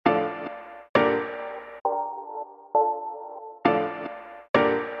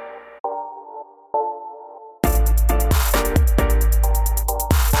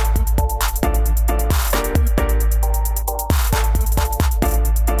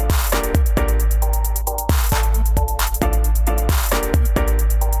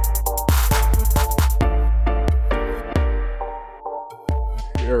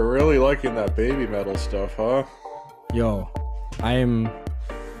baby metal stuff, huh? Yo,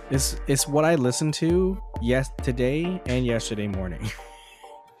 it's what I listened to today and yesterday morning.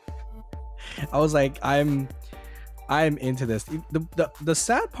 I was like, I'm into this. The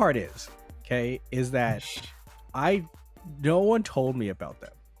sad part is that no one told me about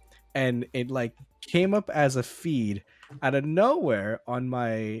them, and it like came up as a feed out of nowhere on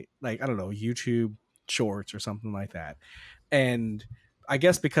my, like, I don't know, YouTube shorts or something like that. And I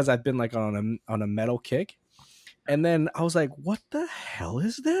guess because I've been like on a metal kick, and then I was like, what the hell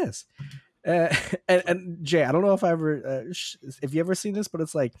is this? Uh, and Jay, I don't know if I ever if you ever seen this, but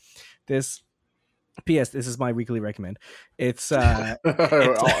it's like this. P.S. This is my weekly recommend. It's Getting that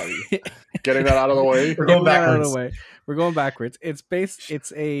out of the way. We're going backwards. We're going backwards.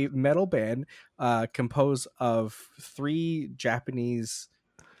 It's a metal band composed of 3 Japanese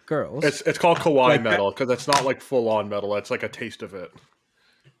girls. It's called kawaii like metal because it's not like full on metal. It's like a taste of it.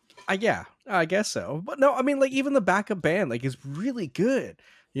 Yeah, I guess so. But no, I mean, like, even the backup band like is really good.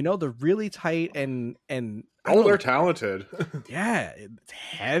 You know, they're really tight and they're talented. Yeah, it's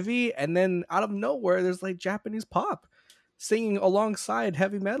heavy, and then out of nowhere there's like Japanese pop singing alongside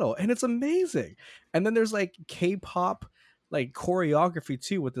heavy metal, and it's amazing. And then there's like K-pop like choreography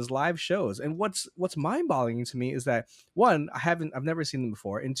too with his live shows. And what's mind-boggling to me is that, one, I've never seen them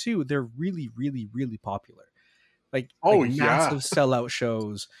before, and two, they're really, really, really popular. Like massive sellout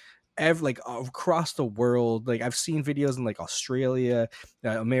shows like across the world. Like, I've seen videos in like Australia,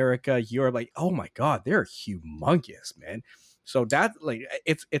 America, Europe. Like, oh my god, they're humongous, man. So that, like,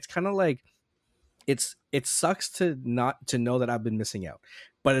 it's kind of like it sucks to know that I've been missing out,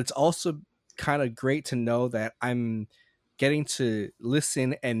 but it's also kind of great to know that I'm getting to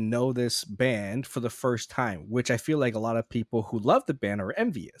listen and know this band for the first time, which I feel like a lot of people who love the band are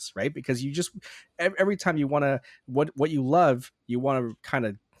envious, right? Because you just, every time you want to, what you love, you want to kind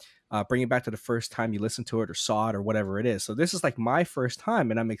of bring it back to the first time you listened to it or saw it or whatever it is. So this is like my first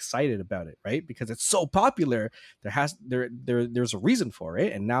time, and I'm excited about it, right? Because it's so popular. There's a reason for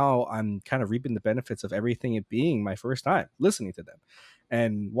it, and now I'm kind of reaping the benefits of everything it being my first time listening to them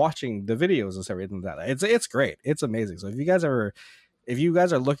and watching the videos and everything like that. It's great. It's amazing. So if you guys are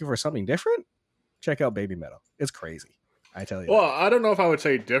looking for something different, check out Baby Metal. It's crazy, I tell you. Well, I don't know if I would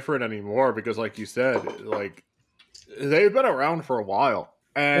say different anymore, because like you said, like, they've been around for a while.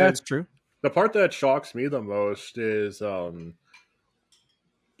 And that's true. The part that shocks me the most is because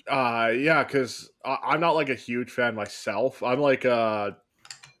I'm not like a huge fan myself. I'm like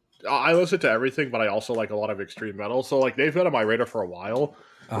I listen to everything, but I also like a lot of extreme metal. So like, they've been on my radar for a while.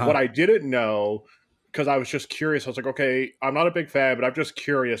 Uh-huh. What I didn't know, because I was just curious, I was like, okay, I'm not a big fan, but I'm just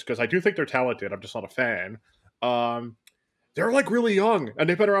curious because I do think they're talented. I'm just not a fan. They're like really young, and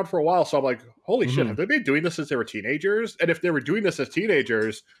they've been around for a while. So I'm like, holy shit, have they been doing this since they were teenagers? And if they were doing this as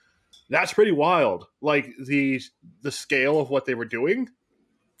teenagers, that's pretty wild. Like the scale of what they were doing,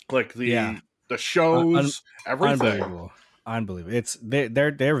 like the shows, everything. Unbelievable.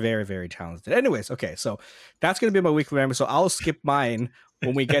 They're very, very talented. Anyways, okay, so that's gonna be my weekly memory. So I'll skip mine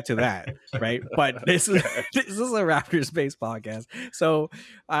when we get to that, right? But this is a Raptors based podcast. So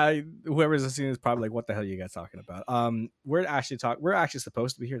whoever's listening is probably like, what the hell are you guys talking about? We're actually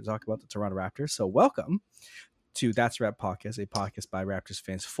supposed to be here to talk about the Toronto Raptors. So welcome to That's Rap Podcast, a podcast by Raptors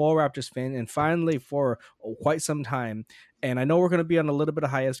fans for Raptors fans, and finally for quite some time. And I know we're going to be on a little bit of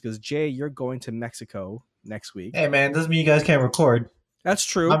hiatus because, Jay, you're going to Mexico next week. Hey, man, doesn't mean you guys can't record. That's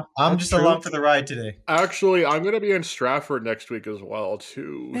true. I'm just along for the ride today. Actually, I'm going to be in Stratford next week as well,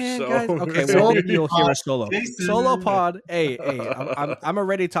 too. Man, so guys, okay, well, you'll hear a solo pod. Hey, I'm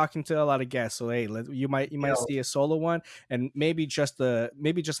already talking to a lot of guests, so hey, you might see a solo one, and maybe just an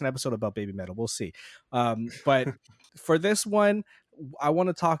episode about Baby Metal. We'll see. But for this one, I want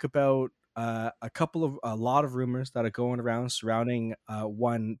to talk about a lot of rumors that are going around surrounding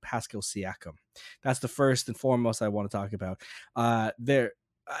one Pascal Siakam. That's the first and foremost I want to talk about. I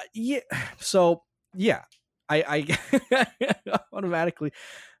automatically,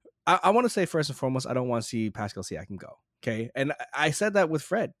 I want to say first and foremost, I don't want to see Pascal Siakam go. Okay, and I said that with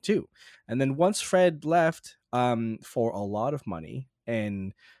Fred too. And then once Fred left for a lot of money,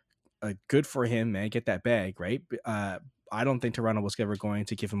 and good for him, man, get that bag, right? I don't think Toronto was ever going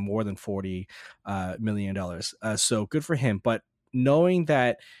to give him more than $40 million. So good for him. But knowing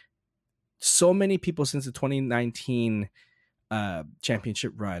that so many people since the 2019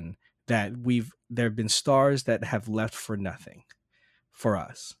 championship run, that there have been stars that have left for nothing for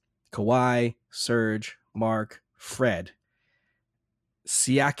us. Kawhi, Serge, Mark, Fred.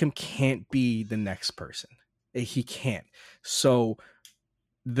 Siakam can't be the next person. He can't. So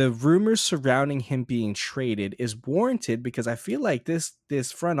the rumors surrounding him being traded is warranted because I feel like this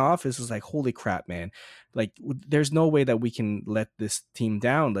front office is like, holy crap, man. Like, there's no way that we can let this team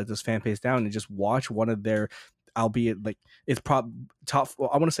down, let this fan base down, and just watch one of their, albeit like it's top. Well,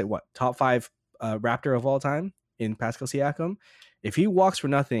 I want to say what, top 5 Raptor of all time in Pascal Siakam. If he walks for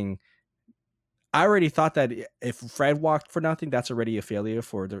nothing, I already thought that if Fred walked for nothing, that's already a failure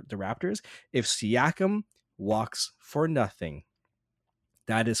for the Raptors. If Siakam walks for nothing,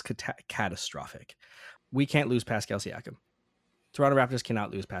 that is catastrophic. We can't lose Pascal Siakam. Toronto Raptors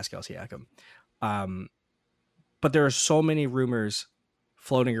cannot lose Pascal Siakam. But there are so many rumors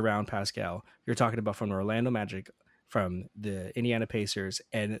floating around Pascal. You're talking about from the Orlando Magic, from the Indiana Pacers,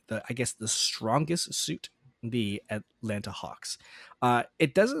 and I guess the strongest suit, the Atlanta Hawks.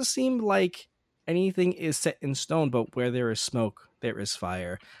 It doesn't seem like anything is set in stone, but where there is smoke, there is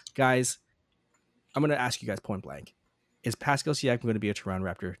fire. Guys, I'm going to ask you guys point blank. Is Pascal Siakam going to be a Toronto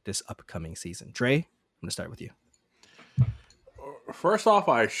Raptor this upcoming season? Dre, I'm going to start with you. First off,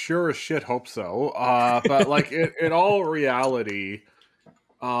 I sure as shit hope so. But like in all reality,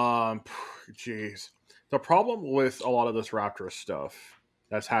 jeez, the problem with a lot of this Raptor stuff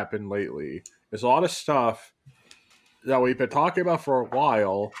that's happened lately is a lot of stuff that we've been talking about for a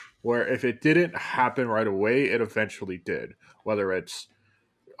while, where if it didn't happen right away, it eventually did. Whether it's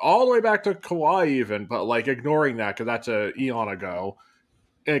all the way back to Kawhi even, but like ignoring that because that's a eon ago,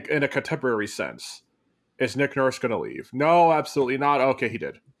 in a contemporary sense. Is Nick Nurse going to leave? No, absolutely not. Okay, he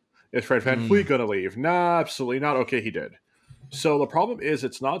did. Is Fred VanVleet going to leave? No, absolutely not. Okay, he did. So the problem is,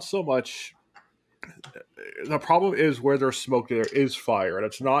 it's not so much. The problem is where there's smoke, there is fire, and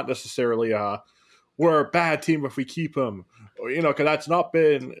it's not necessarily we're a bad team if we keep him, because that's not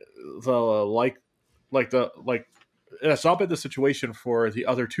been the it's not been the situation for the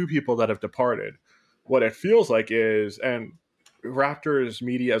other 2 people that have departed. What it feels like is, and Raptors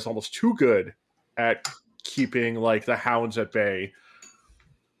media is almost too good at keeping like the hounds at bay.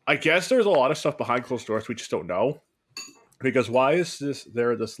 I guess there's a lot of stuff behind closed doors we just don't know, because why is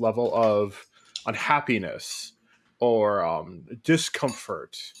this level of unhappiness or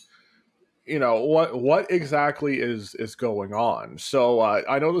discomfort? What exactly is going on? So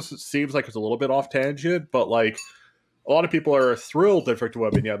I know this seems like it's a little bit off tangent, but like a lot of people are thrilled that Victor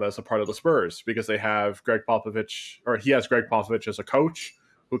Wembanyama is a part of the Spurs because they have Greg Popovich, or he has Greg Popovich as a coach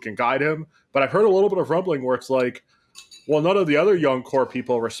who can guide him. But I've heard a little bit of rumbling where it's like, well, none of the other young core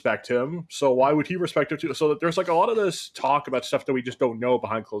people respect him, so why would he respect him too? So there's like a lot of this talk about stuff that we just don't know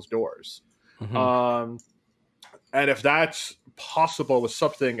behind closed doors. Mm-hmm. And if that's possible with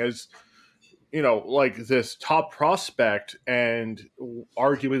something as, like this top prospect and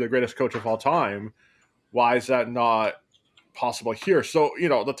arguably the greatest coach of all time, why is that not possible here? So,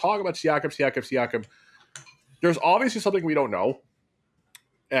 the talk about Siakam, there's obviously something we don't know.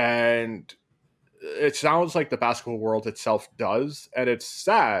 And it sounds like the basketball world itself does. And it's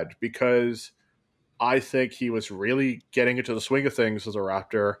sad because I think he was really getting into the swing of things as a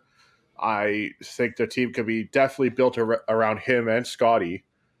Raptor. I think the team could be definitely built around him and Scotty.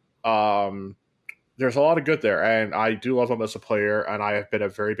 There's a lot of good there. And I do love him as a player. And I have been a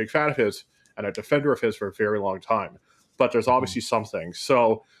very big fan of his and a defender of his for a very long time. But there's obviously some things.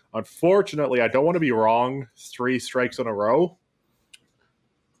 So, unfortunately, I don't want to be wrong 3 strikes in a row.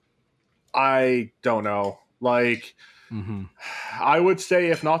 I don't know. Like, I would say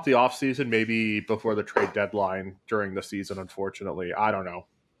if not the offseason, maybe before the trade deadline during the season, unfortunately. I don't know.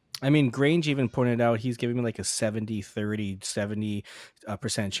 I mean, Grange even pointed out he's giving me like a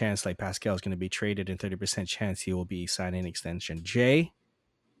 70% chance like Pascal is going to be traded and 30% chance he will be signing an extension. Jay,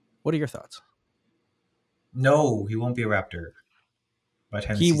 what are your thoughts? No, he won't be a Raptor by the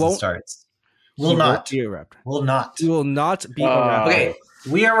time the season starts. Will not be a Raptor. Will not. He will not be a Raptor. Okay,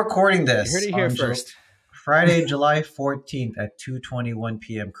 we are recording this. You heard it here first. Friday, July 14th at 2:21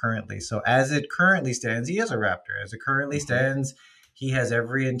 p.m. currently. So as it currently stands, he is a Raptor. As it currently stands, he has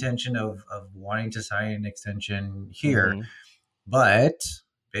every intention of wanting to sign an extension here. But,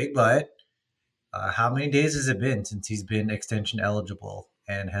 big but, how many days has it been since he's been extension eligible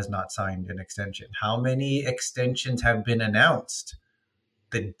and has not signed an extension? How many extensions have been announced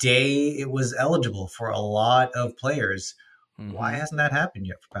the day it was eligible for a lot of players? Why hasn't that happened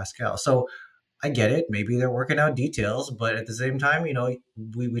yet for Pascal? So I get it. Maybe they're working out details, but at the same time,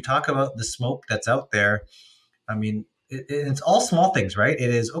 we talk about the smoke that's out there. I mean, it's all small things, right?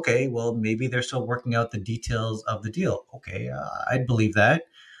 It is, okay, well, maybe they're still working out the details of the deal. Okay, I'd believe that.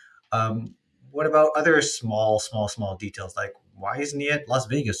 What about other small details? Like, why isn't he at Las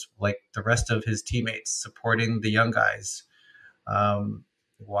Vegas like the rest of his teammates supporting the young guys?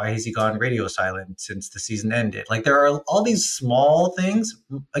 Why has he gone radio silent since the season ended? Like there are all these small things.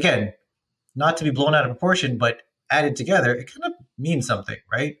 Again, not to be blown out of proportion, but added together, it kind of means something,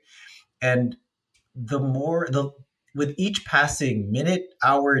 right? And the more the with each passing minute,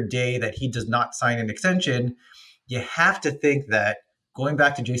 hour, day that he does not sign an extension, you have to think that going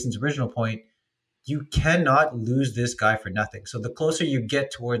back to Jason's original point, you cannot lose this guy for nothing. So the closer you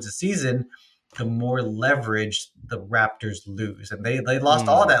get towards the season, the more leverage the Raptors lose. And they lost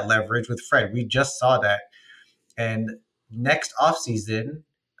all that leverage with Fred. We just saw that. And next offseason,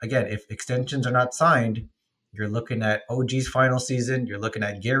 again, if extensions are not signed, you're looking at OG's final season, you're looking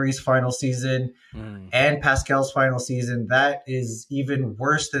at Gary's final season, and Pascal's final season. That is even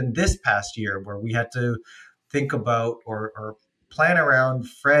worse than this past year, where we had to think about or plan around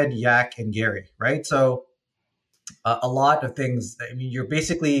Fred, Yak, and Gary, right? So a lot of things. I mean, you're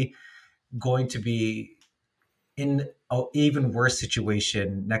basically going to be in an even worse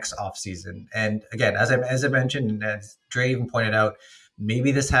situation next offseason. And again, as I mentioned, and as Dre even pointed out,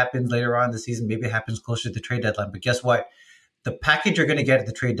 maybe this happens later on in the season. Maybe it happens closer to the trade deadline. But guess what? The package you're going to get at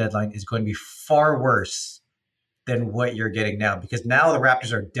the trade deadline is going to be far worse than what you're getting now, because now the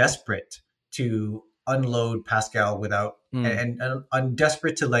Raptors are desperate to unload Pascal without and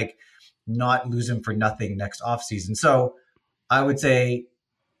desperate to like not lose him for nothing next offseason. So I would say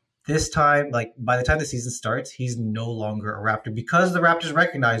this time, like by the time the season starts, he's no longer a Raptor, because the Raptors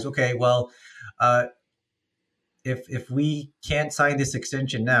recognize, okay, well, if we can't sign this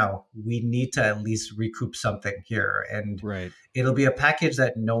extension now, we need to at least recoup something here, and it'll be a package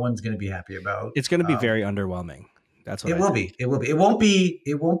that no one's going to be happy about. It's going to be very underwhelming. That's what it will be. It will be. It won't be.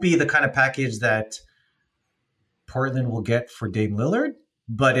 It won't be the kind of package that Portland will get for Dame Lillard,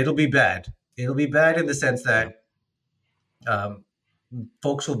 but it'll be bad. It'll be bad in the sense that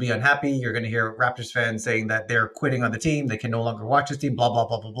folks will be unhappy. You're going to hear Raptors fans saying that they're quitting on the team. They can no longer watch this team, blah, blah,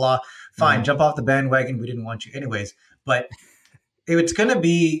 blah, blah, blah. Fine, jump off the bandwagon. We didn't want you anyways. But it's going to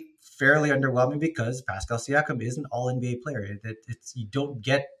be fairly underwhelming because Pascal Siakam is an all-NBA player. You don't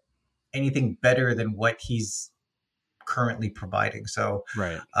get anything better than what he's currently providing. So,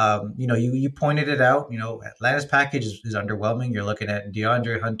 you pointed it out. Atlanta's package is underwhelming. You're looking at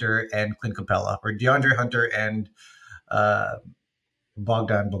DeAndre Hunter and Clint Capella, or DeAndre Hunter and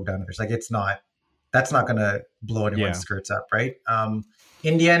Bogdanovich. Like that's not going to blow anyone's skirts up, right?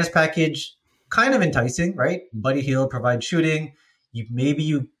 Indiana's package, kind of enticing, right? Buddy Hield provides shooting.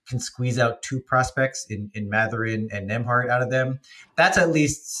 You can squeeze out two prospects in Mathurin and Nembhard out of them. That's at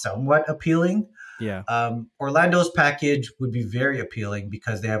least somewhat appealing. Yeah. Orlando's package would be very appealing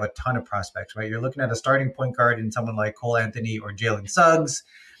because they have a ton of prospects, right? You're looking at a starting point guard in someone like Cole Anthony or Jalen Suggs.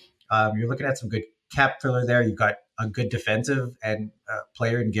 You're looking at some good cap filler there. You've got a good defensive and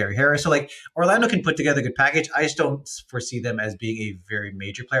player in Gary Harris. So like Orlando can put together a good package. I just don't foresee them as being a very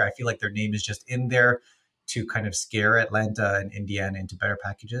major player. I feel like their name is just in there to kind of scare Atlanta and Indiana into better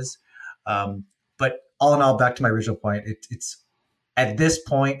packages. But all in all, back to my original point, it's at this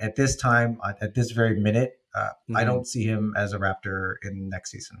point, at this time, at this very minute, I don't see him as a Raptor in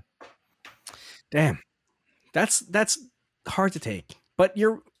next season. Damn, that's hard to take. But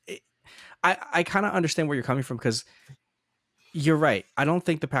I kind of understand where you're coming from, because you're right. I don't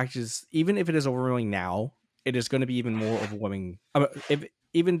think the packages, even if it is overwhelming now, it is going to be even more overwhelming.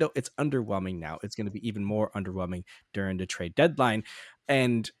 Even though it's underwhelming now, it's going to be even more underwhelming during the trade deadline.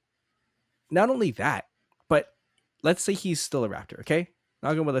 And not only that, but let's say he's still a Raptor, okay?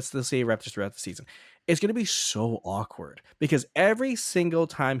 Let's say Raptors throughout the season. It's going to be so awkward because every single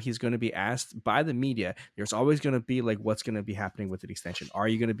time he's going to be asked by the media, there's always going to be like, what's going to be happening with an extension? Are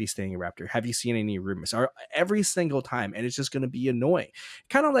you going to be staying a Raptor? Have you seen any rumors? Every single time. And it's just going to be annoying.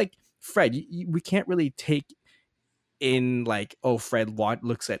 Kind of like Fred, we can't really take in like, oh, Fred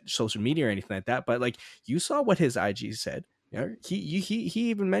looks at social media or anything like that. But like, you saw what his IG said. He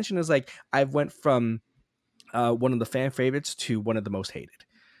even mentioned is like, I've went from one of the fan favorites to one of the most hated.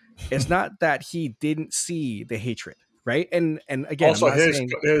 It's not that he didn't see the hatred, right? And again, also his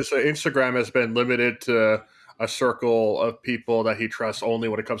Instagram has been limited to a circle of people that he trusts only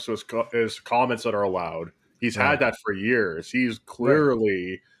when it comes to his comments that are allowed. He's had that for years. He's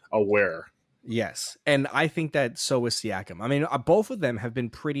clearly aware. Yes, and I think that so is Siakam. I mean, both of them have been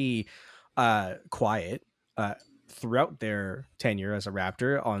pretty quiet throughout their tenure as a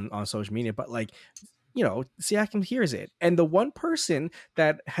Raptor on social media, but like, Siakam hears it. And the one person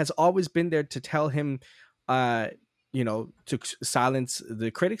that has always been there to tell him, to silence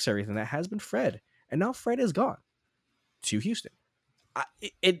the critics, everything, that has been Fred. And now Fred is gone to Houston.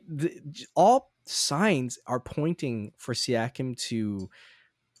 All signs are pointing for Siakam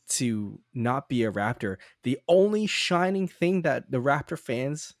to not be a Raptor, the only shining thing that the Raptor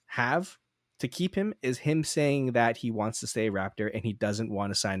fans have to keep him is him saying that he wants to stay a Raptor and he doesn't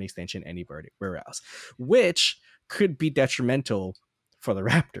want to sign an extension anywhere else, which could be detrimental for the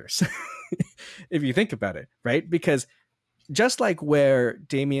Raptors if you think about it, right? Because just like where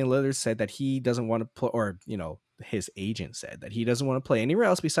Damian Lillard said that he doesn't want to play, or his agent said that he doesn't want to play anywhere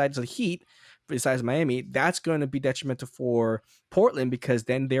else besides the Heat, besides Miami, that's going to be detrimental for Portland, because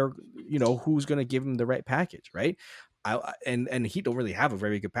then they're, who's going to give him the right package, right? And Heat don't really have a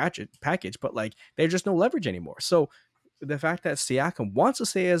very good package, but like there's just no leverage anymore. So the fact that Siakam wants to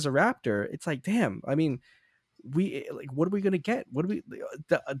stay as a Raptor, it's like, damn. I mean, what are we going to get?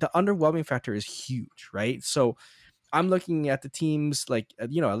 The underwhelming factor is huge, right? So I'm looking at the teams like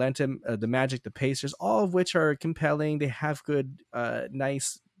Atlanta, the Magic, the Pacers, all of which are compelling. They have good,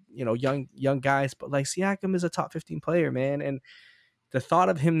 nice, young guys. But like Siakam is a top 15 player, man, and the thought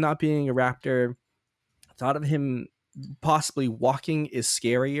of him not being a Raptor, the thought of him possibly walking is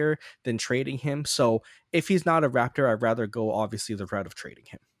scarier than trading him. So if he's not a Raptor, I'd rather go obviously the route of trading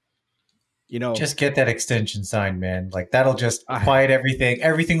him. Just get that extension signed, man. Like that'll just quiet everything.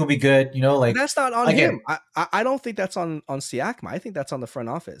 Everything will be good. Like that's not on him. I don't think that's on Siakam. I think that's on the front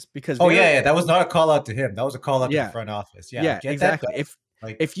office, because that was not a call out to him. That was a call out to the front office. Yeah, exactly. If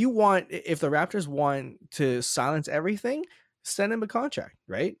the Raptors want to silence everything, send him a contract,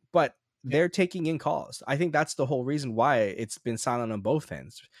 right? But they're taking in calls. I think that's the whole reason why it's been silent on both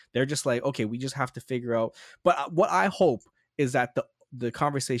ends. They're just like, okay, we just have to figure out. But what I hope is that the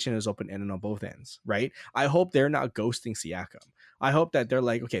conversation is open-ended on both ends, right? I hope they're not ghosting Siakam. I hope that they're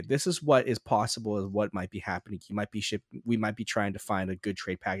like, okay, this is what is possible, is what might be happening. You might be we might be trying to find a good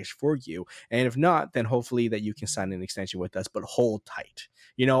trade package for you. And if not, then hopefully that you can sign an extension with us, but hold tight.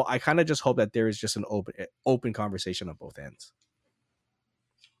 I kind of just hope that there is just an open conversation on both ends.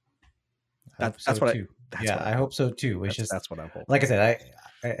 That's what I hope so too. It's that's what I'm hoping. Like I said,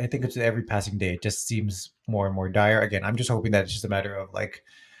 I think it's every passing day, it just seems more and more dire. Again, I'm just hoping that it's just a matter of like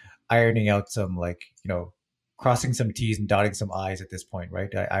ironing out some, like, crossing some T's and dotting some I's at this point, right?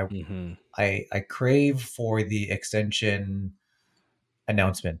 I crave for the extension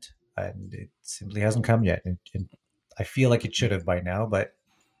announcement, and it simply hasn't come yet. And I feel like it should have by now, but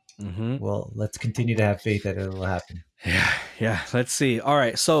well, let's continue to have faith that it'll happen. Yeah. Let's see. All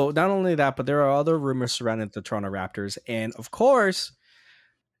right. So not only that, but there are other rumors surrounding the Toronto Raptors, and of course,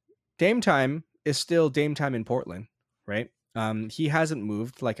 Dame time is still Dame time in Portland, right? He hasn't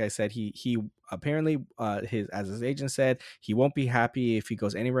moved. Like I said, he apparently, as his agent said, he won't be happy if he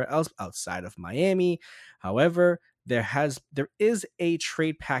goes anywhere else outside of Miami. However, there is a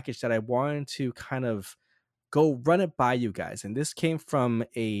trade package that I wanted to kind of go run it by you guys, and this came from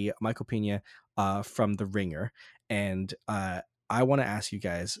a Michael Pena from The Ringer, and I want to ask you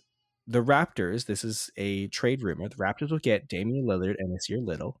guys, the Raptors, this is a trade rumor, the Raptors will get Damian Lillard and Nasir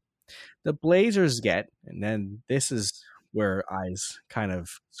Little. The Blazers get, and then this is where eyes kind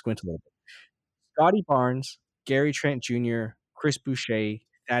of squint a little bit, Scotty Barnes, Gary Trent Jr., Chris Boucher,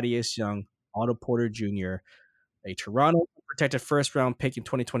 Thaddeus Young, Otto Porter Jr., a Toronto protected first round pick in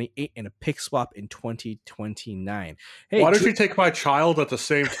 2028, and a pick swap in 2029. Hey, why don't you take my child at the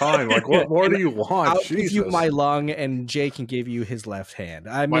same time? Like, what more do you want? I'll Jesus. give you my lung, and Jay can give you his left hand.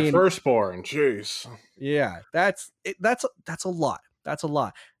 I mean, my firstborn. Jeez. Yeah, that's a lot. That's a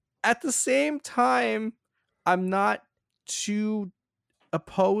lot. At the same time, I'm not too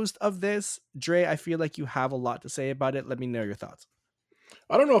opposed of this. Dre, I feel like you have a lot to say about it. Let me know your thoughts.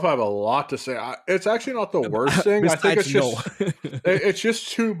 I don't know if I have a lot to say. It's actually not the worst thing. I think it's just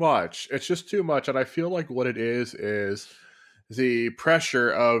too much. It's just too much, and I feel like what it is the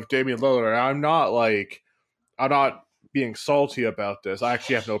pressure of Damian Lillard. I'm not being salty about this. I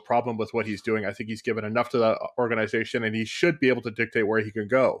actually have no problem with what he's doing. I think he's given enough to the organization, and he should be able to dictate where he can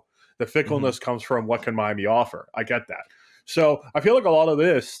go. The fickleness comes from what can Miami offer. I get that. So I feel like a lot of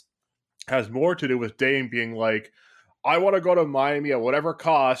this has more to do with Dame being like, I want to go to Miami at whatever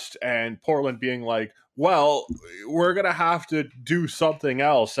cost, and Portland being like, well, we're going to have to do something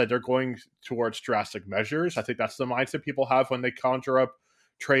else, and they're going towards drastic measures. I think that's the mindset people have when they conjure up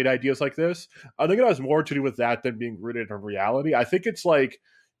trade ideas like this. I think it has more to do with that than being rooted in reality. I think it's like,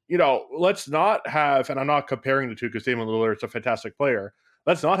 let's not have, and I'm not comparing the two because Damian Lillard is a fantastic player,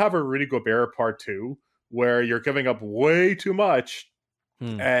 let's not have a Rudy Gobert part 2 where you're giving up way too much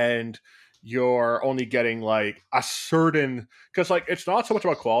and you're only getting like a certain, because like it's not so much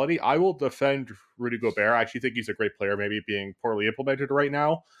about quality. I will defend Rudy Gobert. I actually think he's a great player, maybe being poorly implemented right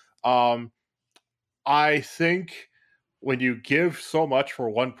now. I think when you give so much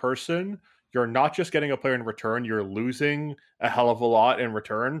for one person, you're not just getting a player in return, you're losing a hell of a lot in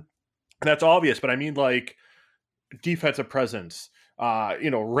return. that's obvious, but I mean like defensive presence,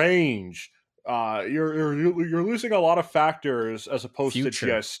 range. You're losing a lot of factors as opposed to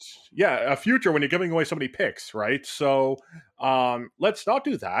just a future when you're giving away so many picks, right? So let's not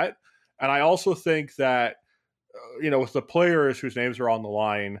do that. And I also think that with the players whose names are on the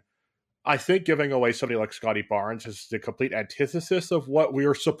line, I think giving away somebody like Scotty Barnes is the complete antithesis of what we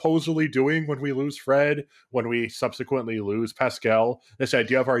are supposedly doing when we lose Fred, when we subsequently lose Pascal. This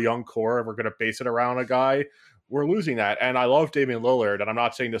idea of our young core and we're going to base it around a guy, we're losing that. And I love Damian Lillard, and I'm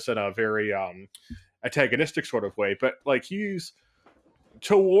not saying this in a very antagonistic sort of way, but like he's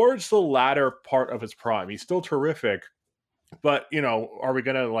towards the latter part of his prime. He's still terrific, but are we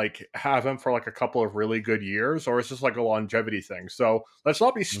gonna like have him for like a couple of really good years, or is this like a longevity thing? So let's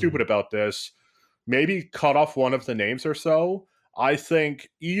not be stupid about this. Maybe cut off one of the names or so. I think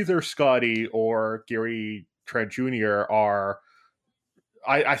either Scotty or Gary Trent Jr. are.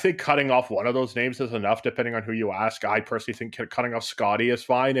 I think cutting off one of those names is enough, depending on who you ask. I personally think cutting off Scotty is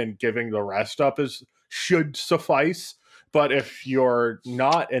fine, and giving the rest up should suffice. But if you're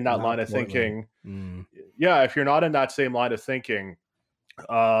not in that line of thinking, if you're not in that same line of thinking,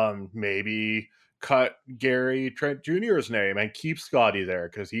 maybe cut Gary Trent Jr.'s name and keep Scotty there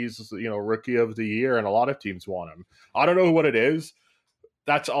because he's rookie of the year and a lot of teams want him. I don't know what it is.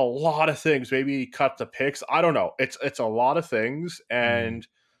 That's a lot of things. Maybe cut the picks. I don't know. It's a lot of things, and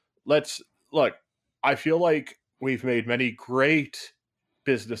let's look. I feel like we've made many great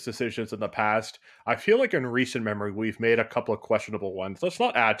business decisions in the past. I feel like in recent memory we've made a couple of questionable ones. Let's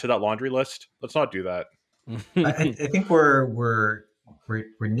not add to that laundry list. Let's not do that. I think we're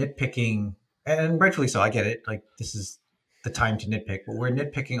nitpicking, and rightfully so. I get it. Like this is the time to nitpick, but we're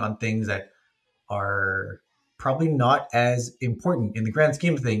nitpicking on things that are probably not as important in the grand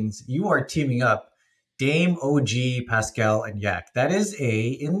scheme of things. You are teaming up Dame, OG, Pascal, and Yak. That is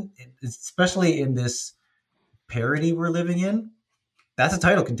especially in this parity we're living in, that's a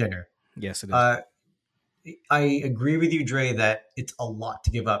title contender. Yes, it is. I agree with you, Dre, that it's a lot to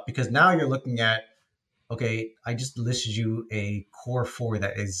give up because now you're looking at, okay, I just listed you a core four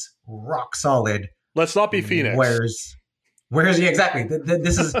that is rock solid. Let's not be Phoenix. Where's exactly?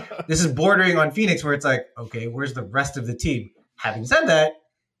 This is bordering on Phoenix, where it's like, okay, where's the rest of the team? Having said that,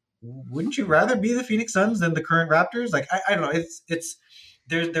 wouldn't you rather be the Phoenix Suns than the current Raptors? Like, I don't know.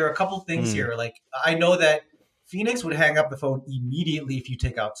 There are a couple things here. Like, I know that Phoenix would hang up the phone immediately if you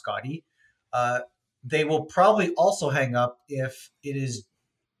take out Scotty. They will probably also hang up if it is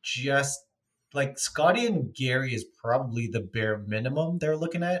just like Scotty and Gary is probably the bare minimum they're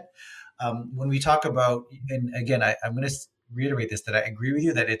looking at. When we talk about, and again, I'm going to reiterate this, that I agree with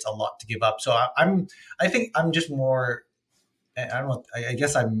you that it's a lot to give up. So I think I'm just more, I don't know, I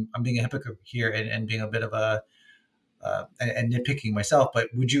guess I'm being a hypocrite here and being a bit of a, and nitpicking myself, but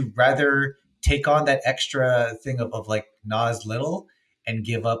would you rather take on that extra thing of like Nas Little and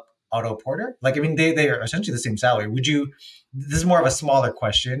give up Otto Porter? Like, I mean, they are essentially the same salary. This is more of a smaller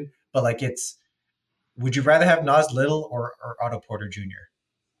question, but like would you rather have Nas Little or Otto Porter Jr.?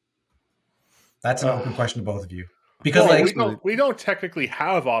 That's an open question to both of you. Because we don't technically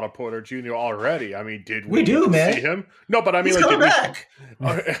have Otto Porter Jr. already. I mean, did we do, man? See him? No, but I mean, he's like, coming back.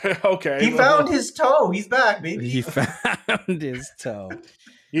 Okay, he found his toe. He's back, baby. He found his toe.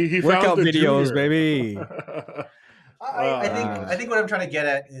 He workout found videos, junior. Baby. I think what I'm trying to get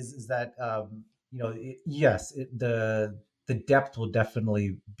at is that yes, the depth will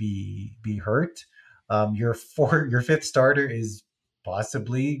definitely be hurt. Your fifth starter is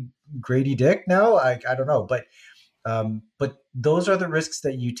possibly Grady Dick now. I don't know, but those are the risks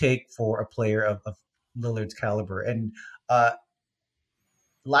that you take for a player of Lillard's caliber. And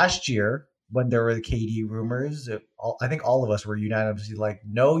last year, when there were the KD rumors, I think all of us were unanimously like,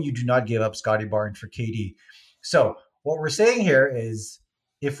 no, you do not give up Scotty Barnes for KD. So what we're saying here is,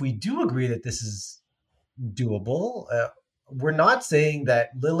 if we do agree that this is doable, we're not saying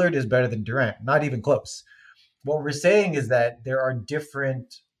that Lillard is better than Durant, not even close. What we're saying is that there are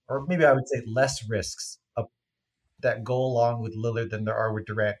different, or maybe I would say less risks that go along with Lillard than there are with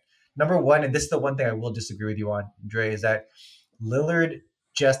Durant. Number one, and this is the one thing I will disagree with you on, Dre, is that Lillard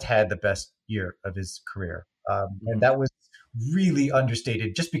just had the best year of his career. And that was really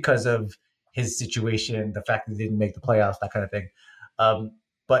understated just because of his situation, the fact that he didn't make the playoffs, that kind of thing.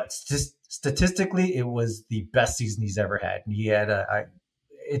 But statistically, it was the best season he's ever had. And he had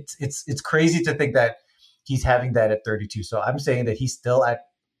it's crazy to think that he's having that at 32. So I'm saying that he's still at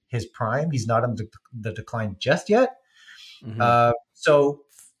his prime. He's not on the decline just yet. So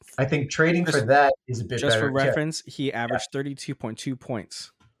I think trading for that is a bit better. Just for reference, he averaged 32.2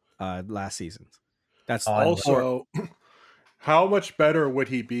 points last season. That's also how much better would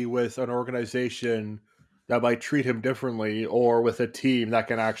he be with an organization that might treat him differently, or with a team that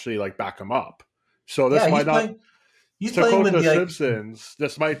can actually like back him up? So this Yeah, might not, he's to playing quote with The the like Simpsons,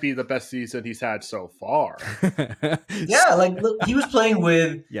 this might be the best season he's had so far. yeah, like look, he was playing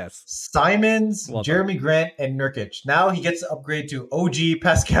with Yes. Simons, Well done. Jeremy Grant, and Nurkic. Now he gets to upgrade to OG,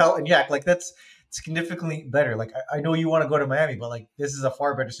 Pascal, and Yak. Like that's significantly better. Like I know you want to go to Miami, but like this is a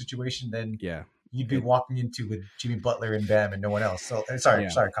far better situation than Yeah. you'd be walking into with Jimmy Butler and Bam and no one else. So sorry, Yeah.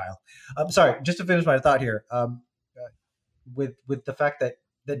 sorry, Kyle. I'm sorry. Just to finish my thought here, with the fact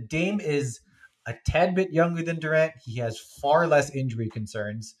that Dame is a tad bit younger than Durant, he has far less injury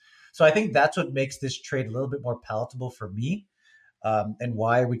concerns. So I think that's what makes this trade a little bit more palatable for me, and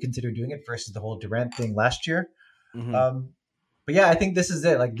why we consider doing it versus the whole Durant thing last year. Mm-hmm. But yeah, I think this is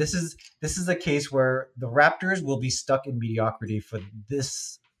it. Like this is a case where the Raptors will be stuck in mediocrity for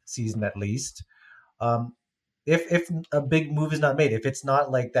this season at least. Um, if a big move is not made, if it's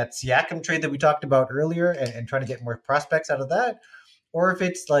not like that Siakam trade that we talked about earlier, and trying to get more prospects out of that, or if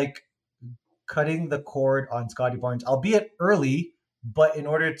it's like cutting the cord on Scotty Barnes, albeit early, but in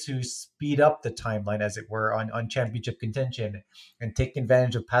order to speed up the timeline, as it were, on championship contention and taking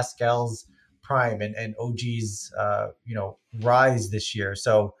advantage of Pascal's prime and OG's rise this year.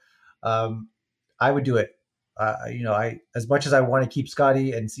 So I would do it. I as much as I want to keep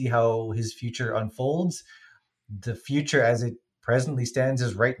Scotty and see how his future unfolds, the future as it presently stands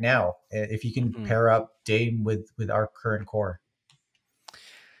is right now. If you can pair up Dame with our current core.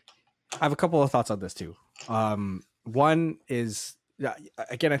 I have a couple of thoughts on this too. One is,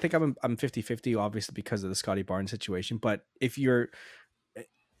 again, I think I'm 50-50 obviously because of the Scotty Barnes situation, but if you're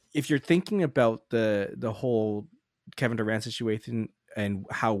thinking about the whole Kevin Durant situation and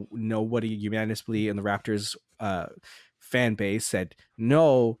how nobody unanimously in the Raptors fan base said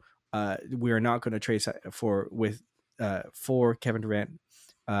no, we are not going to trade for Kevin Durant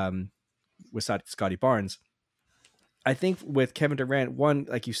with Scotty Barnes. I think with Kevin Durant, one,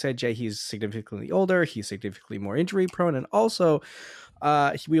 like you said, Jay, he's significantly older, he's significantly more injury prone, and also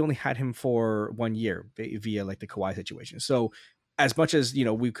we only had him for 1 year via like the Kawhi situation. So as much as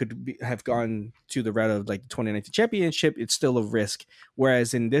we could have gone to the route of like the 2019 championship, it's still a risk.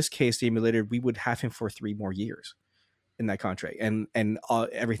 Whereas in this case, Damian Lillard, we would have him for 3 more years in that contract, and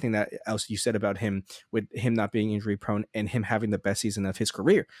everything that else you said about him, with him not being injury prone and him having the best season of his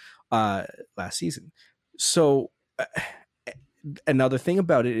career last season. So another thing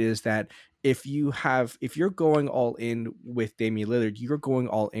about it is that if you're going all in with Damian Lillard, you're going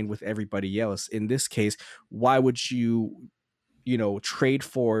all in with everybody else. In this case, why would you trade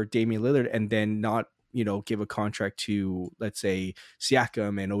for Damian Lillard and then not give a contract to, let's say,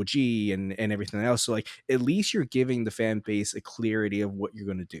 Siakam and OG and everything else? So like at least you're giving the fan base a clarity of what you're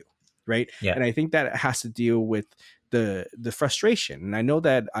going to do, right? Yeah. And I think that has to deal with the frustration. And I know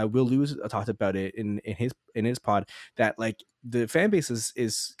that I will lose. I talked about it in his pod, that like the fan base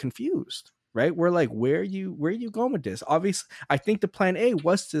is confused, right? We're like, where are you going with this? Obviously, I think the plan A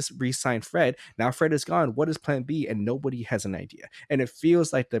was to re-sign Fred. Now Fred is gone. What is plan B? And nobody has an idea. And it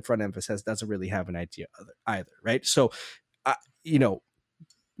feels like the front emphasis doesn't really have an idea either, right? So,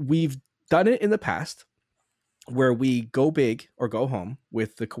 we've done it in the past where we go big or go home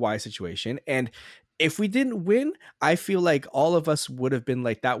with the Kawhi situation. And if we didn't win, I feel like all of us would have been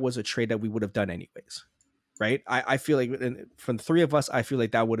like, that was a trade that we would have done anyways. Right. I feel like from the 3 of us, I feel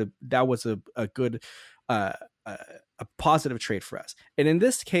like that was a good, a positive trade for us. And in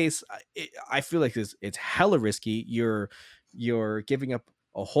this case, I feel like it's hella risky. You're giving up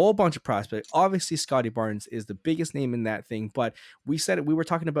a whole bunch of prospects. Obviously, Scotty Barnes is the biggest name in that thing, but we said it. We were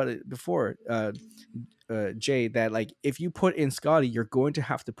talking about it before, Jay, that like if you put in Scotty, you're going to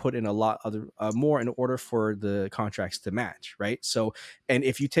have to put in a lot other more in order for the contracts to match, right? So, and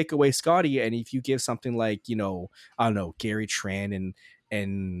if you take away Scotty and if you give something like I don't know, Gary Tran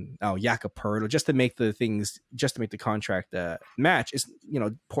and Jakob Poeltl, just to make the contract match, is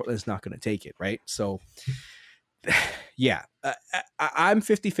Portland's not going to take it, right? So. Yeah, I'm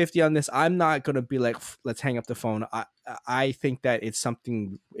 50-50 on this. I'm not going to be like, let's hang up the phone. I think that it's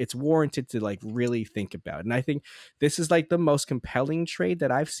something it's warranted to like really think about. And I think this is like the most compelling trade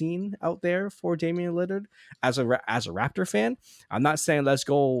that I've seen out there for Damian Lillard as a Raptor fan. I'm not saying let's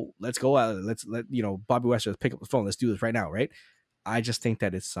let Bobby Wester pick up the phone. Let's do this right now. Right. I just think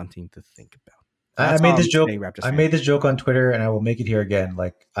that it's something to think about. I made this joke. I made this joke on Twitter, and I will make it here again.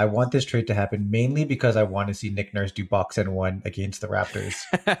 Like, I want this trade to happen mainly because I want to see Nick Nurse do box and 1 against the Raptors.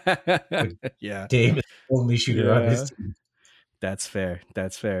 Yeah, Dame is the only shooter on his team. That's fair.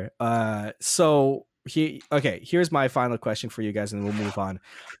 So here's my final question for you guys, and then we'll move on.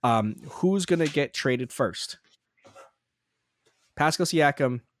 Who's gonna get traded first? Pascal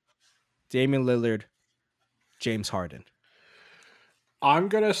Siakam, Damian Lillard, James Harden. I'm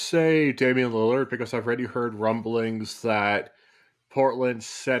gonna say Damian Lillard because I've already heard rumblings that Portland's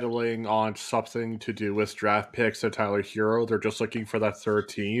settling on something to do with draft picks and Tyler Hero. They're just looking for that third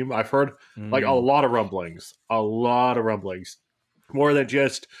team. I've heard like a lot of rumblings, more than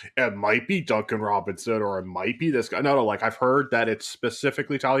just it might be Duncan Robinson or it might be this guy. No, like I've heard that it's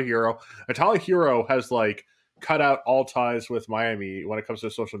specifically Tyler Hero, and Tyler Hero has like cut out all ties with Miami when it comes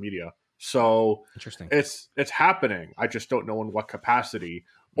to social media. So Interesting. it's happening. I just don't know in what capacity.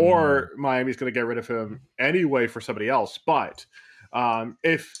 Or Miami's going to get rid of him anyway for somebody else. But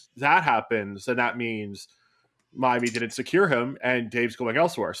if that happens, then that means Miami didn't secure him and Dave's going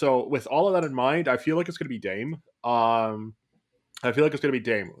elsewhere. So with all of that in mind, I feel like it's going to be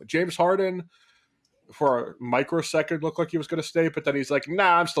Dame. James Harden, for a microsecond, looked like he was going to stay, but then he's like,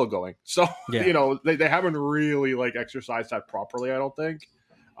 nah, I'm still going. So, they haven't really like exercised that properly, I don't think.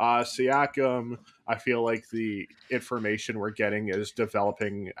 Siakam, I feel like the information we're getting is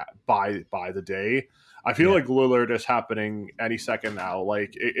developing by the day. I feel like Lillard is happening any second now.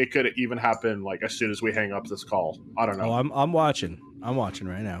 Like it could even happen like as soon as we hang up this call. I don't know. Oh, I'm watching. I'm watching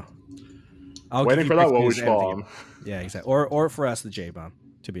right now. I'll waiting for that Woj bomb. Yeah, exactly. Or for us, the J bomb.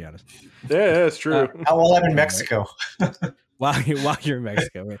 To be honest. Yeah, it's true. While I'm in Mexico. While you're in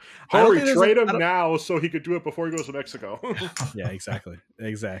Mexico, right? Hurry, trade him now so he could do it before he goes to Mexico. Yeah, exactly.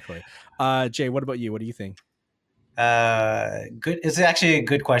 Jay, what about you? What do you think? Good. It's actually a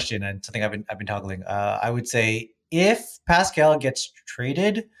good question and something I've been toggling. I would say if Pascal gets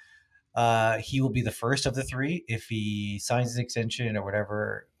traded, he will be the first of the three. If he signs an extension or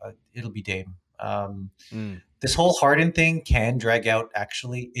whatever, it'll be Dame. This whole Harden thing can drag out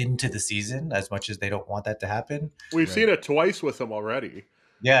actually into the season as much as they don't want that to happen. We've seen it twice with him already.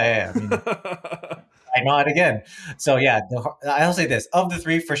 Yeah. I mean, I know it again. So yeah, I'll say this: of the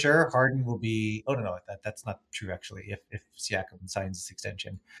three, for sure, Harden will be. Oh no, that's not true actually. If Siakam signs this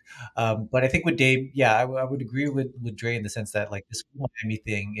extension, but I think with Dame, I would agree with Dre in the sense that like this Miami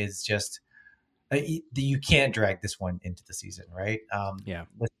thing is just you can't drag this one into the season, right?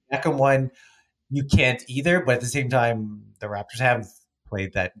 With Siakam one. You can't either, but at the same time, the Raptors have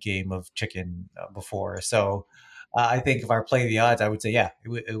played that game of chicken before. So I think if I play the odds, I would say,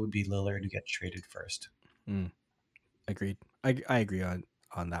 it would be Lillard who gets traded first. Agreed. I agree on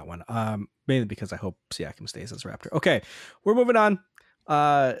that one. Mainly because I hope Siakam stays as a Raptor. Okay, we're moving on.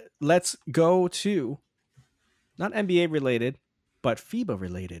 Let's go to not NBA related, but FIBA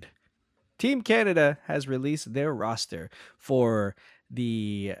related. Team Canada has released their roster for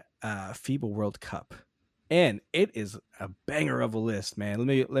the FIBA World Cup, and it is a banger of a list, man.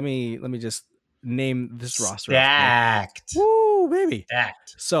 Let me just name this roster. Stacked. Woo, baby.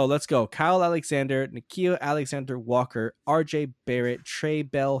 Stacked. So let's go. Kyle Alexander, Nikhil Alexander-Walker, RJ Barrett, Trey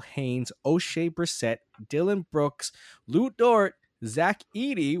Bell Haynes, O'Shea Brissett, Dylan Brooks, Lou Dort, Zach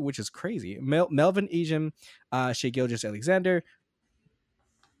Edey, which is crazy, Melvin Ejim, Shai Gilgeous-Alexander,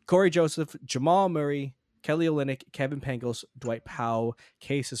 Corey Joseph, Jamal Murray, Kelly Olynyk, Kevin Pangos, Dwight Powell,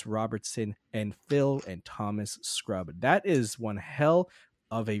 Cassius Robertson, and Phil and Thomas Scrub. That is one hell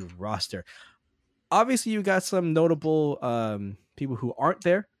of a roster. Obviously, you got some notable people who aren't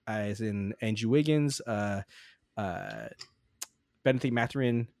there, as in Andrew Wiggins, Benedict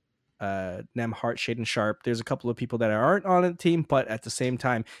Mathurin, Nem Hart, Shaden Sharp. There's a couple of people that aren't on the team, but at the same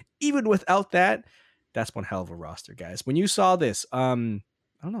time, even without that, that's one hell of a roster, guys. When you saw this, I don't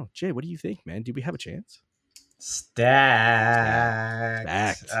know, Jay, what do you think, man? Do we have a chance? Stacked.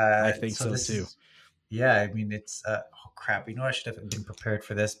 I think so too. I mean, it's oh crap. You know, I should have been prepared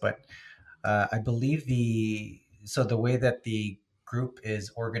for this, but I believe the way that the group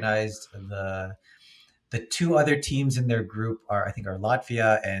is organized, the two other teams in their group are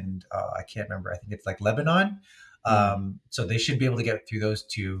Latvia and I can't remember. I think it's like Lebanon. So they should be able to get through those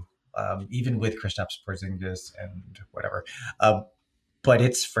two, even with Kristaps Porzingis and whatever. But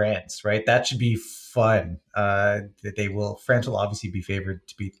it's France, right? That should be fun. France will obviously be favored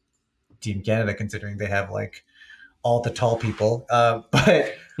to beat Team Canada, considering they have like all the tall people.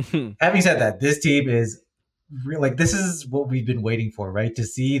 But having said that, this team is like, this is what we've been waiting for, right? To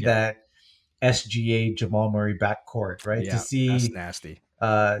see that SGA Jamal Murray backcourt, right? To see that's nasty.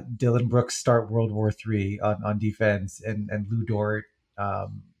 Dylan Brooks start World War III on defense, and Lou Dort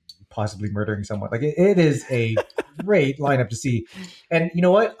possibly murdering someone. Like it is a great lineup to see. And you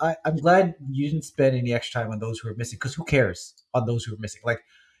know what? I'm glad you didn't spend any extra time on those who are missing, because who cares on those who are missing? Like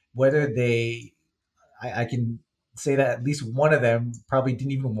whether I can say that at least one of them probably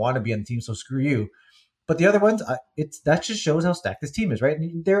didn't even want to be on the team, so screw you. But the other ones, that just shows how stacked this team is, right?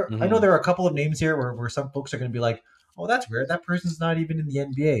 And I know there are a couple of names here where some folks are going to be like, oh, that's weird. That person's not even in the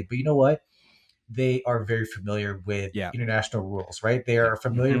NBA. But you know what? They are very familiar with Yeah. international rules, right? They are Yeah.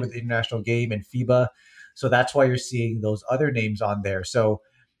 familiar with the international game and FIBA. So that's why you're seeing those other names on there. So,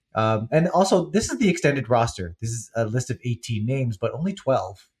 and also, this is the extended roster. This is a list of 18 names, but only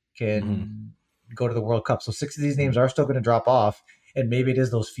 12 can go to the World Cup. So 6 of these names are still going to drop off. And maybe it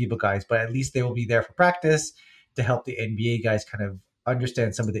is those FIBA guys, but at least they will be there for practice to help the NBA guys kind of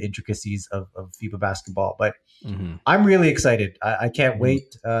understand some of the intricacies of FIBA basketball. But I'm really excited. I can't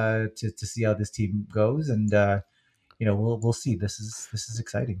wait to see how this team goes, and we'll see. This is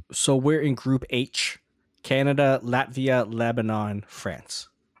exciting. So we're in Group H: Canada, Latvia, Lebanon, France.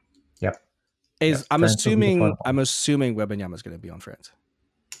 Yep. I'm France will be the fun assuming one. Wembanyama is going to be on France.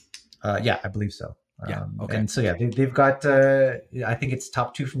 Yeah, I believe so. Yeah. Okay. And so they've got. I think it's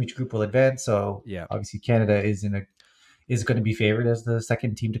top 2 from each group will advance. So Yeah. obviously Canada is going to be favored as the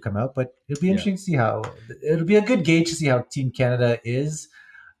second team to come out, but it'll be interesting to see how. It'll be a good gauge to see how Team Canada is.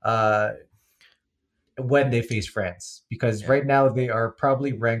 When they face France, because right now they are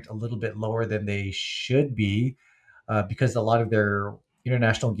probably ranked a little bit lower than they should be, because a lot of their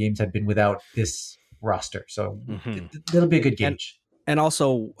international games have been without this roster. So that'll be a good gauge. And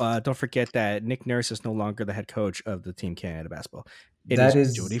also, don't forget that Nick Nurse is no longer the head coach of the Team Canada basketball. That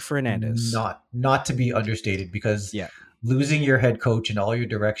is Jody Fernandez. Not to be understated, because losing your head coach and all your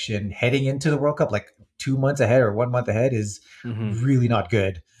direction heading into the World Cup, like 2 months ahead or 1 month ahead, is really not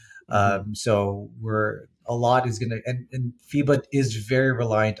good. So a lot is going to, and FIBA is very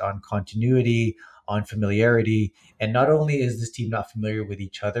reliant on continuity, on familiarity. And not only is this team not familiar with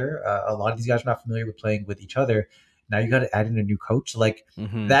each other, a lot of these guys are not familiar with playing with each other. Now you got to add in a new coach. Like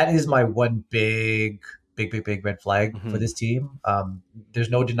that is my one big red flag for this team. There's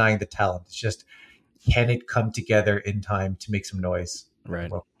no denying the talent. It's just, can it come together in time to make some noise?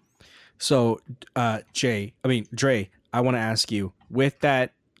 Right. So, Dre, I want to ask you, with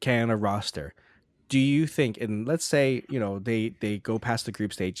that Canada roster, do you think, and let's say, they go past the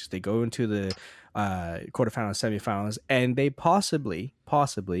group stages, they go into the quarterfinals, semifinals, and they possibly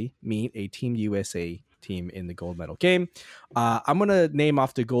meet a Team USA team in the gold medal game. I'm gonna name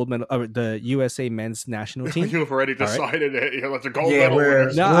off the gold medal, the USA men's national team. You've already decided it. Yeah, that's a gold Yeah, medal.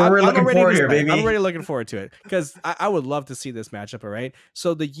 we're looking forward here, baby. I'm already looking forward to it, because I would love to see this matchup. All right.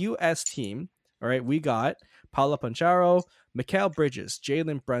 So the US team, all right, we got Paolo Pancharo, Mikal Bridges,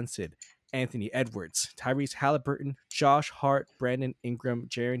 Jalen Brunson, Anthony Edwards, Tyrese Halliburton, Josh Hart, Brandon Ingram,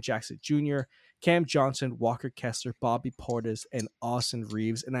 Jaren Jackson Jr., Cam Johnson, Walker Kessler, Bobby Portis, and Austin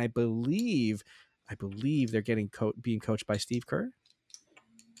Reeves. And I believe they're being coached by Steve Kerr.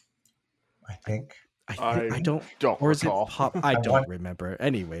 I think. I don't or is recall. I don't remember.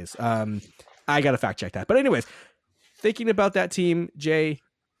 Anyways, I gotta fact check that. But anyways, thinking about that team, Jay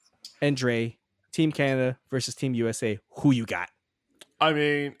and Dre, Team Canada versus Team USA, who you got? I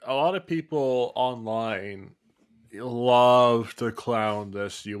mean, a lot of people online love to clown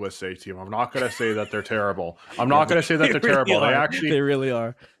this USA team. I'm not going to say that they're terrible. I'm not going to say that they're terrible. They really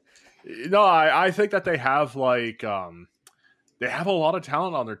are. No, I think that they have they have a lot of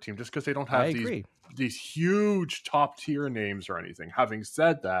talent on their team, just because they don't have these huge top tier names or anything. Having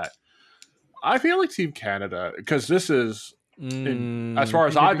said that, I feel like Team Canada, because this is, as far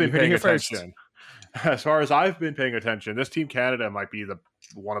as I've been paying attention. As far as I've been paying attention, this Team Canada might be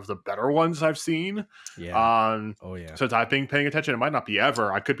one of the better ones I've seen. Yeah. Since I've been paying attention, it might not be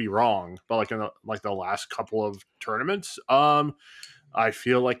ever. I could be wrong, but like in the last couple of tournaments, I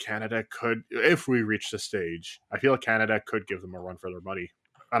feel like Canada could, if we reach the stage, I feel like Canada could give them a run for their money.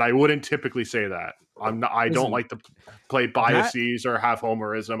 And I wouldn't typically say that. I don't like to play biases or have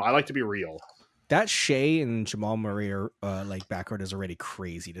homerism. I like to be real. That Shea and Jamal Murray backcourt is already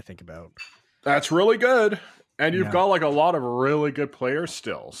crazy to think about. That's really good. And you've got like a lot of really good players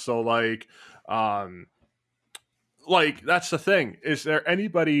still. So that's the thing. Is there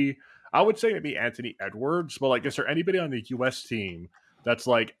anybody, I would say maybe Anthony Edwards, but like, is there anybody on the US team that's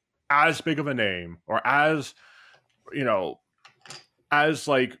like as big of a name or as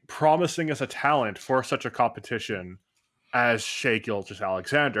like promising as a talent for such a competition as Shea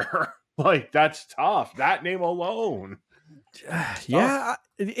Gilgeous-Alexander? Like, that's tough. That name alone. Yeah,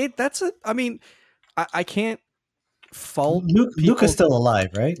 I can't fault Luka's still alive,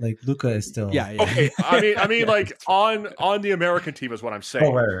 right? Like Luka is still. Yeah. Okay. I mean, like on the American team is what I'm saying.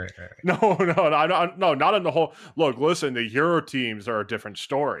 Oh, right. No, not in the whole. Look, listen, the Euro teams are a different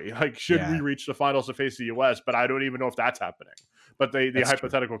story. Like, should we reach the finals to face the US? But I don't even know if that's happening. But the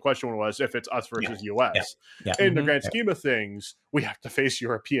hypothetical question was if it's us versus US. Yeah. In the grand scheme of things, we have to face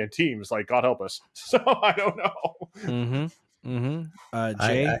European teams. Like, God help us. So I don't know.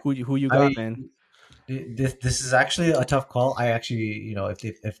 Jay, who you got, man? This is actually a tough call. I actually,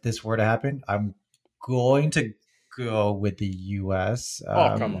 if this were to happen, I'm going to go with the U.S.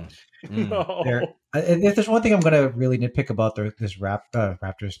 Oh, come Mm, on. mm. No. If there's one thing I'm gonna really nitpick about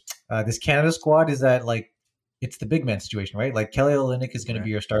Raptors, this Canada squad is that like it's the big man situation, right? Like Kelly Olynyk is going to Right.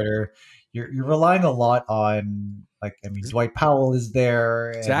 be your starter. You're relying a lot on like I mean Z- Dwight Powell is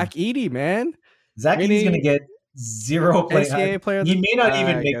there and Zach Edey, man. Zach Edey's going to Mini get zero play. NCAA player of He the may not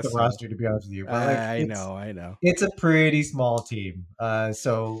even I make the guess so. roster to be honest with you, but like I know, I know. it's a pretty small team.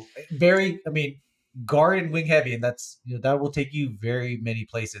 So very, I mean, guard and wing heavy, and that's that will take you very many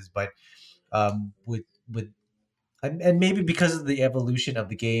places. But with and maybe because of the evolution of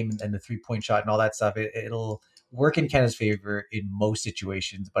the game and the 3-point shot and all that stuff, it'll work in Canada's favor in most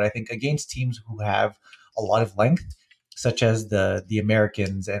situations. But I think against teams who have a lot of length, such as the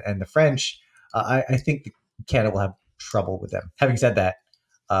Americans and the French, I think Canada will have trouble with them. Having said that,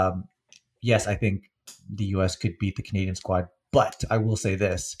 um, yes, I think the U.S. could beat the Canadian squad, but I will say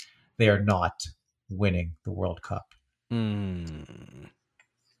this: they are not winning the World Cup. Mm.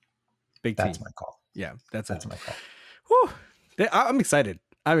 Big That's team. my call. Yeah, that's That's it. my call. Whew. I'm excited.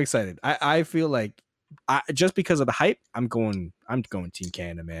 I'm excited. I feel like just because of the hype, I'm going Team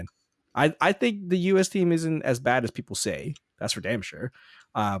Canada, man. I think the US team isn't as bad as people say. That's for damn sure.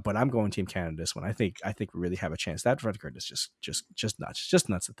 But I'm going Team Canada this one. I think we really have a chance. That red card is just nuts. Just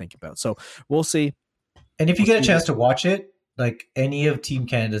nuts to think about. So we'll see. And if you We'll get a see chance this to week. watch it, like any of Team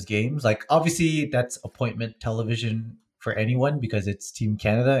Canada's games, like obviously that's appointment television for anyone because it's Team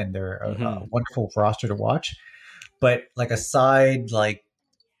Canada and they're a Mhm. wonderful roster to watch. But like a side like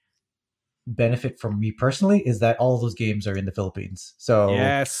benefit from me personally is that all of those games are in the Philippines. So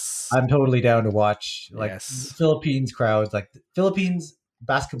Yes. I'm totally down to watch like Yes. Philippines crowds. Like Philippines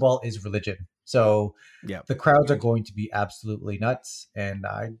basketball is religion. So Yeah. the crowds are going to be absolutely nuts. And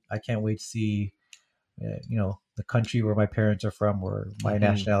I can't wait to see the country where my parents are from, where my Mhm.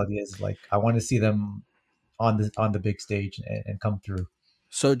 nationality is. Like I want to see them on the big stage and come through.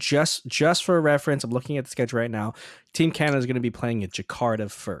 So just for reference, I'm looking at the schedule right now. Team Canada is going to be playing at Jakarta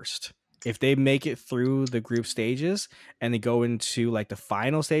first. If they make it through the group stages and they go into like the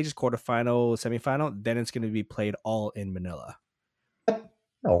final stages, quarterfinal, semifinal, then it's going to be played all in Manila.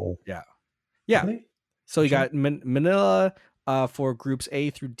 No, Yeah, yeah. really? So you Sure. got Manila for groups A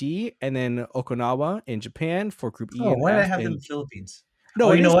through D, and then Okinawa in Japan for group E Oh, and why did I F. have them in And the Philippines? no,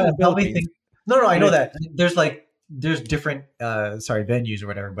 Oh, it you know is what? in I the probably Philippines, think no, I but know it's that there's different venues or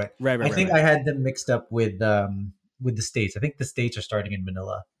whatever, but right, right, I right, think right. I had them mixed up with the states. I think the states are starting in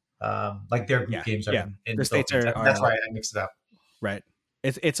Manila. Like their group Yeah, games are yeah. in The the states Philippines. That's are why I mixed it up. right.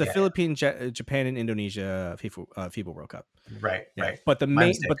 It's a Yeah, Philippines, Japan, and Indonesia FIBA World Cup. right, Yeah, right. but the My main,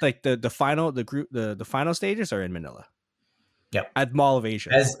 mistake. but like the final, the final stages are in Manila Yep. at Mall of Asia.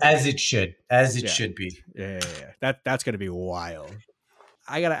 As it Yeah, should be. yeah. That's gonna be wild.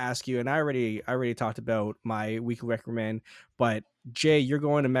 I gotta ask you, and I already talked about my weekly recommend, but Jay, you're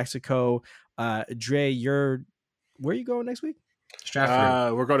going to Mexico. Dre, where are you going next week?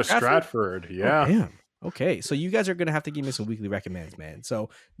 Stratford. We're going to Stratford. Stratford. Oh Yeah. damn. Okay, so you guys are gonna have to give me some weekly recommends, man. So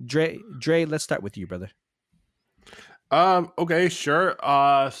Dre, let's start with you, brother. Okay, sure.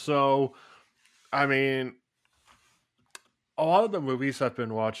 So I mean, a lot of the movies I've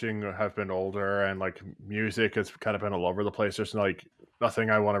been watching have been older, and like music has kind of been all over the place. There's like nothing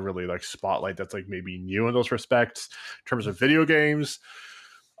I want to really like spotlight that's like maybe new in those respects. In terms of video games,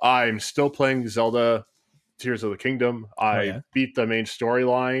 I'm still playing Zelda Tears of the Kingdom. Oh I yeah. beat the main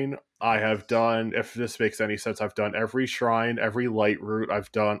storyline. I have done, if this makes any sense, I've done every shrine, every light route.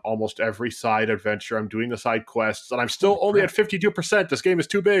 I've done almost every side adventure. I'm doing the side quests, and I'm still Holy only at crap. 52%. This game is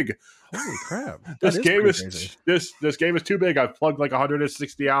too big. Holy crap. That This is game pretty is crazy. this game is too big. I've plugged like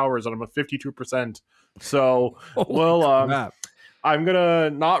 160 hours, and I'm at 52%. So, Holy well, crap. I'm gonna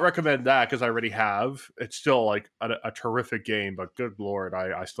not recommend that because I already have. It's still like a terrific game, but good lord,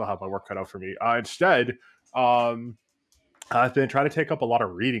 I still have my work cut out for me. Instead, um, I've been trying to take up a lot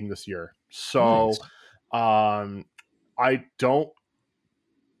of reading this year. So, Nice. um, I don't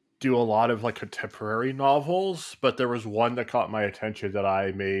do a lot of like contemporary novels, but there was one that caught my attention that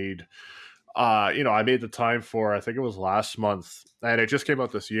I made. I made the time for. I think it was last month, and it just came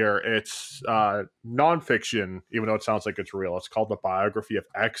out this year. It's nonfiction, even though it sounds like it's real. It's called The Biography of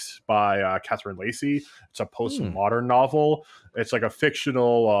X by Catherine Lacey. It's a Hmm. postmodern novel. It's like a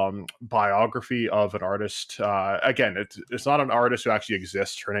fictional biography of an artist. Again, it's not an artist who actually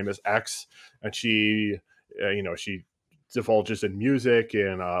exists. Her name is X, and she divulges in music,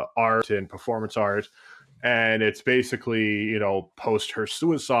 in art, and performance art, and it's basically post her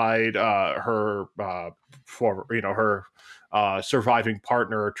suicide, her for her surviving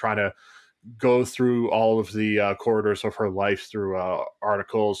partner trying to go through all of the corridors of her life through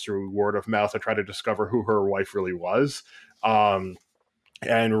articles, through word of mouth, and try to discover who her wife really was. And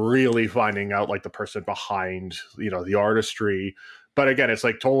really finding out like the person behind, the artistry. But again, it's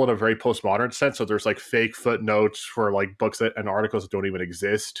like told in a very postmodern sense. So there's like fake footnotes for like books and articles that don't even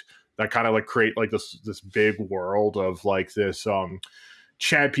exist, that kind of like create like this big world of like this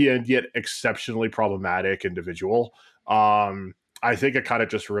champion yet exceptionally problematic individual. I think it kind of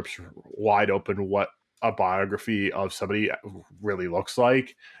just rips wide open what a biography of somebody really looks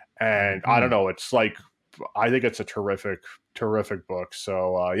like. And I don't know, it's like, I think it's a terrific book.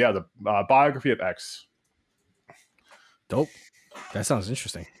 So the biography of X. Dope. That sounds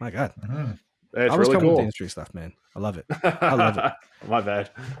interesting. My God. It's I was really coming with the cool. industry stuff, man. I love it. I love it. My bad.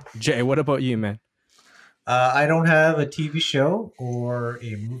 Jay, what about you, man? I don't have a TV show or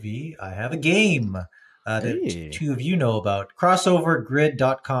a movie. I have a game that two of you know about.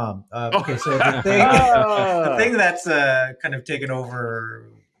 CrossoverGrid.com. Okay, so the thing that's kind of taken over,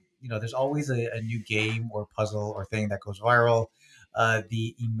 there's always a new game or puzzle or thing that goes viral.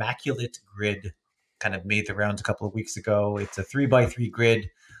 The Immaculate Grid kind of made the rounds a couple of weeks ago. It's a 3x3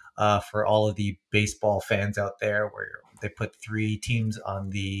 grid for all of the baseball fans out there, where they put 3 teams on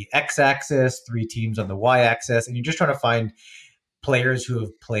the x-axis, 3 teams on the y-axis, and you're just trying to find players who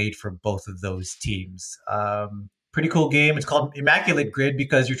have played for both of those teams. Pretty cool game. It's called Immaculate Grid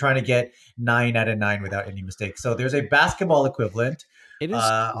because you're trying to get 9 out of 9 without any mistakes. So there's a basketball equivalent. It is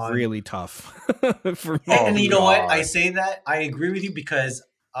really tough for me. And you know what? I say that. I agree with you because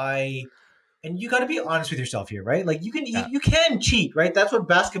and you got to be honest with yourself here, right? Like you can cheat, right? That's what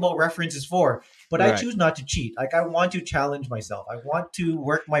Basketball Reference is for. But I choose not to cheat. Like I want to challenge myself. I want to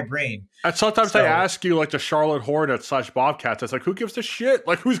work my brain. And sometimes I ask you, like the Charlotte Hornets / Bobcats. It's like, who gives a shit?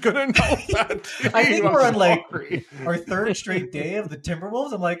 Like who's gonna know that? I think we're on like our 3rd straight day of the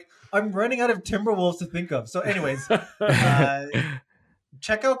Timberwolves. I'm running out of Timberwolves to think of. So, anyways,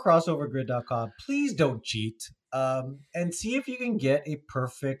 check out crossovergrid.com. Please don't cheat. And see if you can get a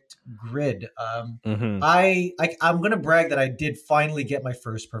perfect grid. I'm gonna brag that I did finally get my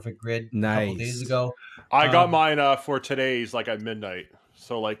first perfect grid a couple days ago. I got mine for today's like at midnight.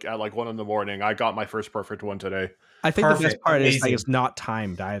 So like at like 1 a.m, I got my first perfect one today. I think the best part is like it's not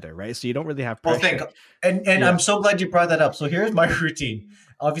timed either, right? So you don't really have pressure. And I'm so glad you brought that up. So here's my routine.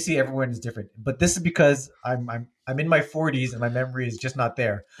 Obviously, everyone is different, but this is because I'm in my 40s and my memory is just not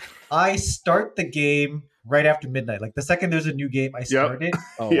there. I start the game right after midnight. Like the second there's a new game, I start it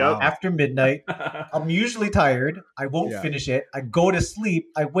after midnight. I'm usually tired. I won't finish it. I go to sleep.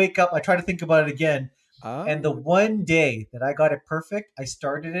 I wake up. I try to think about it again. And the one day that I got it perfect, I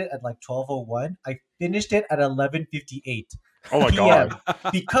started it at like 12:01. I finished it at 11:58. Oh my God.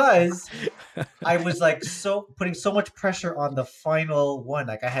 Because I was like putting so much pressure on the final one.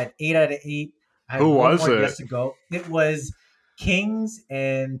 Like I had 8 out of 8. I had Who was it? Yes to go. It was Kings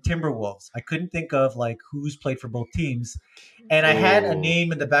and Timberwolves. I couldn't think of like who's played for both teams. And I had a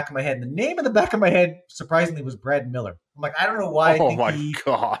name in the back of my head. And the name in the back of my head, surprisingly, was Brad Miller. I'm like, I don't know why.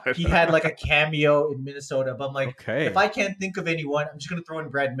 He had like a cameo in Minnesota. But I'm like, if I can't think of anyone, I'm just going to throw in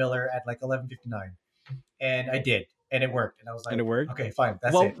Brad Miller at like 11:59. And I did. And it worked. And I was like, okay, fine.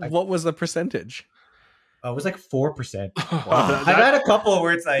 That's it. What was the percentage? It was like 4%. Wow. I've had a couple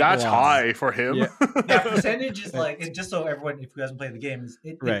where it's like that's high for him. Yeah, percentage is like, and just so everyone, if you hasn't played the game,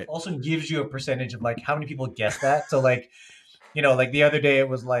 it also gives you a percentage of like how many people guess that. So like, like the other day it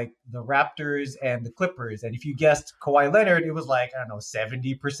was like the Raptors and the Clippers, and if you guessed Kawhi Leonard, it was like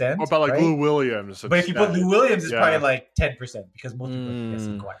 70%. What about like Lou Williams? But if you put Lou Williams, it's probably like 10% because most people are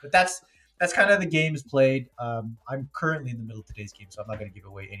guessing Kawhi. But that's kind of the game is played. I'm currently in the middle of today's game, so I'm not going to give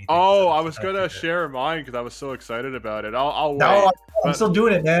away anything. Oh, I was going to share mine because I was so excited about it. I'll wait. No, I'm still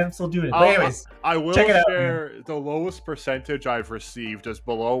doing it, man. I'm still doing it. But anyways, I will share the lowest percentage I've received is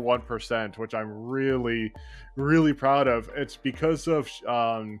below 1%, which I'm really, really proud of. It's because of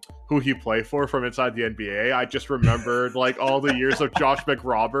who he played for from inside the NBA. I just remembered like all the years of Josh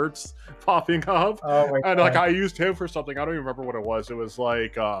McRoberts popping up. Oh my God. And like I used him for something. I don't even remember what it was. It was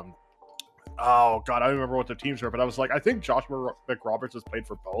like oh God, I don't remember what the teams were, but I was like, I think Josh McRoberts has played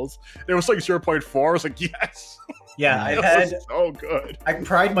for both. It was like 0.4. I was like, yes. Yeah, I've had so good. I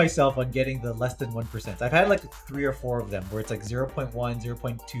pride myself on getting the less than 1%. I've had like 3 or 4 of them where it's like 0.1,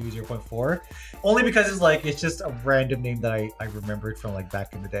 0.2, 0.4. Only because it's just a random name that I remembered from like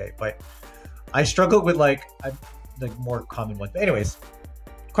back in the day. But I struggled with like more common ones. But anyways,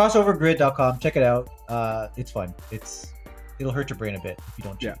 crossovergrid.com, check it out. It's fun. It's it'll hurt your brain a bit if you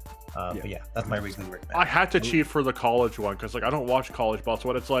don't cheat. But yeah, that's my weekly recommend. I had to cheat for the college one because like I don't watch college ball. So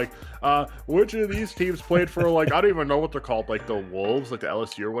when it's like, which of these teams played for like I don't even know what they're called, like the Wolves, like the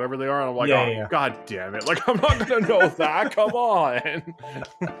LSU or whatever they are. And I'm like, God damn it! Like I'm not gonna know that. Come on.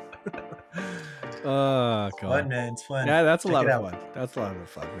 God. Fun, man. It's fun. Yeah, that's a lot of fun. That's a lot of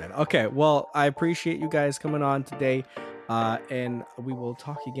fun, man. Okay, well, I appreciate you guys coming on today. And we will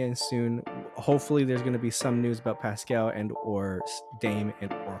talk again soon. Hopefully there's going to be some news about Pascal and or Dame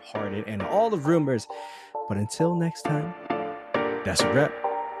and or Harden and all the rumors. But until next time, that's a wrap.